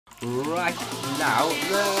right now.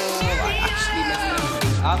 No, I actually messed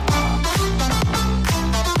everything up.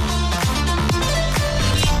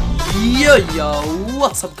 Yo,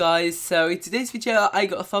 what's up guys? So in today's video I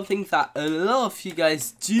got something that a lot of you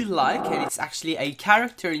guys do like, and it's actually a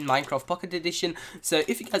character in Minecraft Pocket Edition. So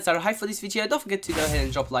if you guys are hyped for this video, don't forget to go ahead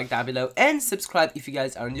and drop a like down below and subscribe if you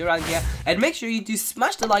guys are new around here, and make sure you do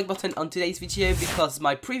smash the like button on today's video because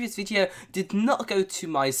my previous video did not go to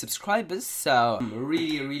my subscribers, so I'm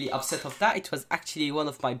really upset of that. It was actually one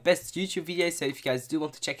of my best YouTube videos, so if you guys do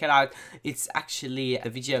want to check it out, it's actually a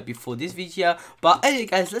video before this video. But anyway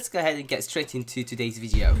guys, let's go ahead and get straight into today's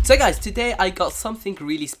video. So guys, today I got something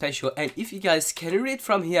really special, and if you guys can read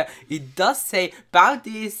from here, it does say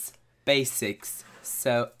BALDIS basics.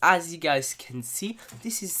 So as you guys can see,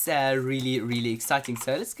 this is really exciting.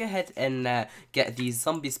 So let's go ahead and get the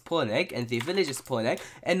zombie spawn egg and the villager spawn egg,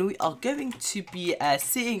 and we are going to be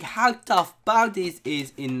seeing how tough BALDIS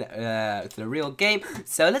is in the real game.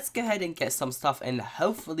 So let's go ahead and get some stuff, and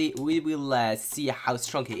hopefully we will see how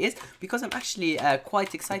strong he is, because I'm actually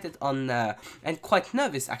quite excited on and quite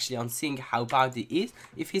nervous actually on seeing how BALDIS is,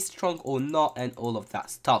 if he's strong or not, and all of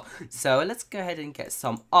that stuff. So let's go ahead and get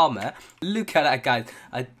some armor. Look at that, guys.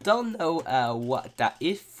 I don't know what that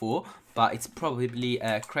is for, but it's probably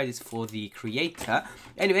credits for the creator.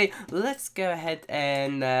 Anyway, let's go ahead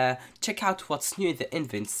and check out what's new in the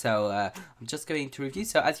invent. So I'm just going to review.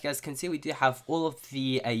 So as you guys can see, we do have all of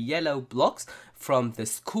the yellow blocks from the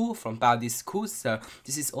school, from BALDIS school. So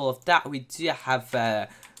this is all of that. We do have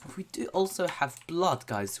we do also have blood,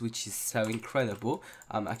 guys, which is so incredible.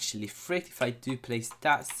 I'm actually afraid if I do place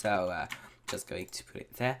that, so just going to put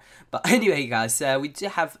it there. But anyway guys, we do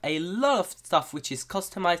have a lot of stuff which is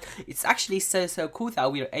customized. It's actually so cool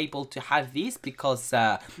that we are able to have these, because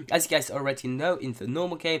as you guys already know, in the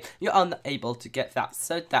normal game you are not able to get that,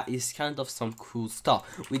 so that is kind of some cool stuff.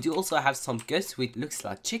 We do also have some ghosts which looks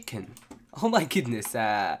like chicken. Oh my goodness,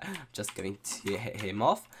 just going to hit him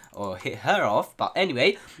off, or hit her off. But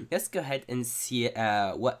anyway, let's go ahead and see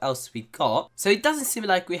what else we got. So it doesn't seem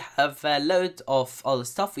like we have a load of all the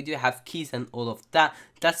stuff. We do have keys and all of that.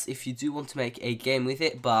 That's if you do want to make a game with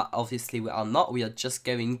it, but obviously we are not. We are just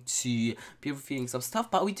going to be reviewing some stuff.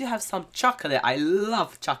 But we do have some chocolate. I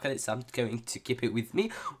love chocolate, so I'm going to keep it with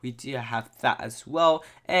me. We do have that as well,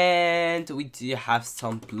 and we do have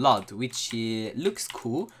some blood, which looks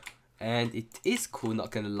cool. And it is cool, not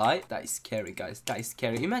gonna lie. That is scary, guys. That is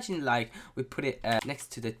scary. Imagine like we put it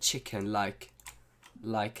next to the chicken, like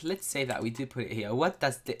let's say that we do put it here. What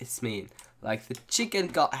does this mean? Like the chicken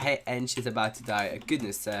got hit and she's about to die.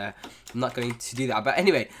 Goodness, I'm not going to do that. But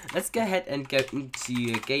anyway, let's go ahead and go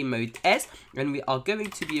into game mode S, and we are going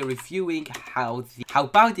to be reviewing how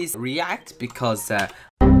BALDIS react, because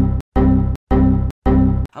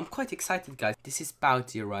I'm quite excited, guys. This is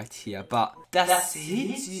BALDIS right here, but does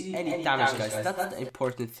it do any damage, guys? That's the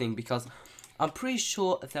important thing, because I'm pretty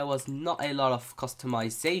sure there was not a lot of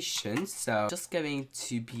customization. So just going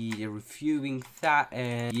to be reviewing that,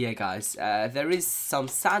 and yeah guys, there is some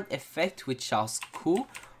sound effect which are cool,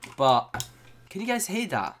 but can you guys hear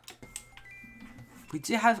that? We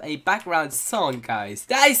do have a background song, guys.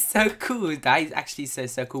 That is so cool. That is actually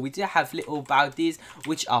so cool. We do have little BALDIS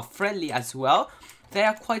which are friendly as well. They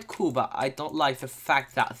are quite cool, but I don't like the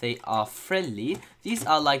fact that they are friendly. These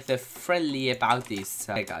are like the friendly BALDIS.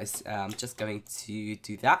 So, hey guys, I'm just going to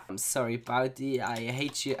do that. I'm sorry, BALDIS. I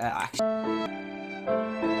hate you. Actually,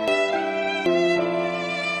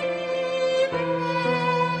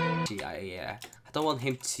 I don't want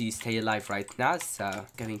him to stay alive right now, so I'm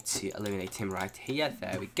going to eliminate him right here.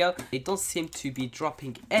 There we go. They don't seem to be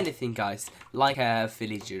dropping anything, guys, like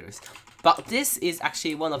villagers. But this is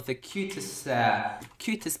actually one of the cutest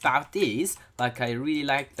BALDIS. Like, I really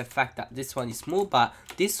like the fact that this one is small, but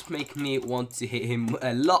this make me want to hit him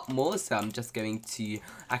a lot more. So I'm just going to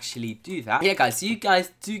actually do that. Yeah, guys, you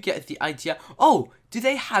guys do get the idea. Oh, do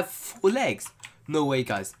they have 4 legs? No way,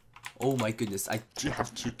 guys. Oh my goodness, I do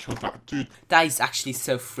have to kill that dude. That is actually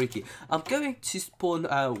so freaky. I'm going to spawn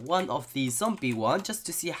one of the zombie one just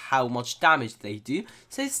to see how much damage they do.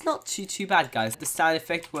 So it's not too bad, guys. The sound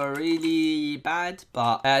effects were really bad,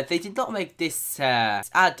 but they did not make this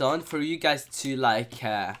add-on for you guys to like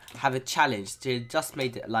have a challenge. They just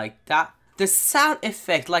made it like that. The sound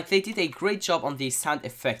effect, like they did a great job on the sound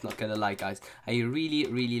effect, not gonna lie guys. I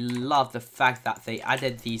really love the fact that they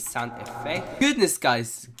added the sound effect. Goodness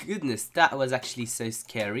guys, goodness, that was actually so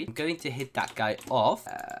scary. I'm going to hit that guy off.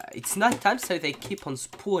 It's nighttime, so they keep on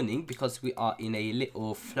spawning because we are in a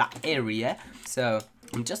little flat area. So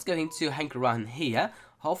I'm just going to hang around here.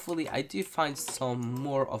 Hopefully I do find some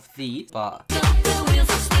more of these, but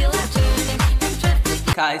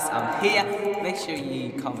guys, I'm here. Make sure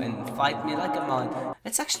you come and fight me like a man.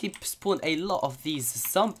 Let's actually spawn a lot of these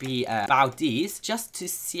zombie BALDIS just to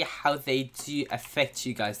see how they do affect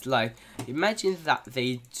you guys. Like, imagine that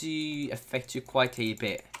they do affect you quite a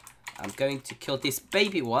bit. I'm going to kill this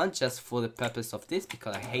baby one just for the purpose of this,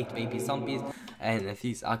 because I hate baby zombies and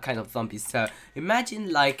these are kind of zombies. So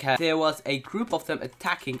imagine like there was a group of them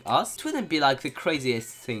attacking us. It wouldn't be like the craziest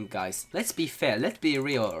thing, guys. Let's be fair, let's be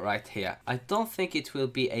real right here. I don't think it will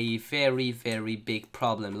be a very big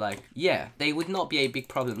problem. Like, yeah, they would not be a big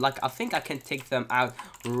problem. Like, I think I can take them out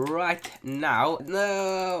right now.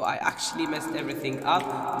 No, I actually messed everything up.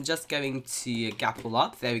 I'm just going to gapple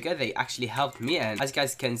up. There we go, they actually helped me, and as you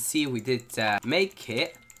guys can see, we did make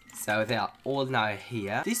it. So they are all now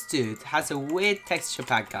here. This dude has a weird texture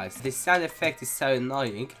pack, guys. This sound effect is so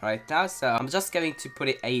annoying right now. So I'm just going to put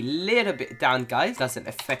it a little bit down, guys. Doesn't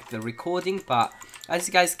affect the recording, but as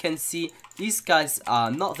you guys can see, these guys are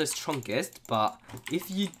not the strongest. But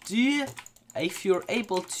if you're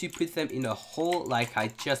able to put them in a hole like I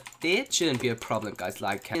just did, shouldn't be a problem, guys.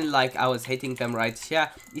 Like I was hitting them right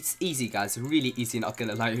here. It's easy, guys, really easy, not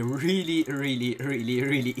gonna lie. Really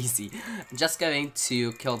easy. I'm just going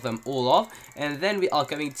to kill them all off, and then we are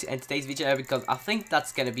going to end today's video, because I think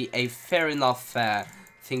that's gonna be a fair enough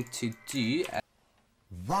thing to do.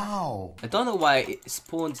 Wow. I don't know why it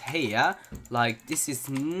spawned here. Like, this is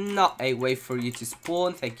not a way for you to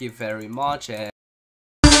spawn. Thank you very much.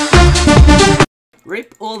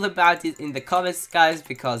 Rip all the BALDIS in the comments, guys,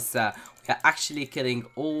 because we are actually killing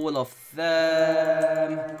all of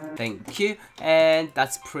them. Thank you. And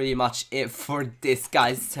that's pretty much it for this,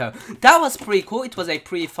 guys. So that was pretty cool. It was a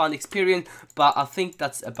pretty fun experience, but I think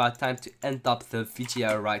that's about time to end up the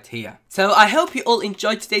video right here. So I hope you all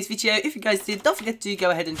enjoyed today's video. If you guys did, don't forget to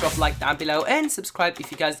go ahead and drop a like down below and subscribe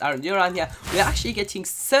if you guys are new around here. We are actually getting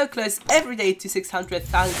so close every day to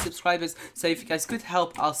 600,000 subscribers. So if you guys could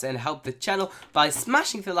help us and help the channel by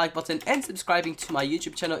smashing the like button and subscribing to my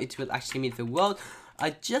YouTube channel, it will actually mean the world. I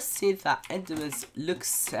just see that Enderman's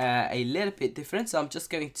looks a little bit different, so I'm just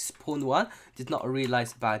going to spawn one. Did not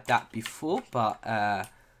realize about that before, but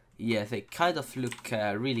yeah, they kind of look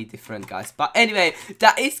really different, guys. But anyway,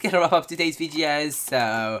 that is gonna wrap up today's video,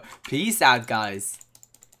 so peace out, guys.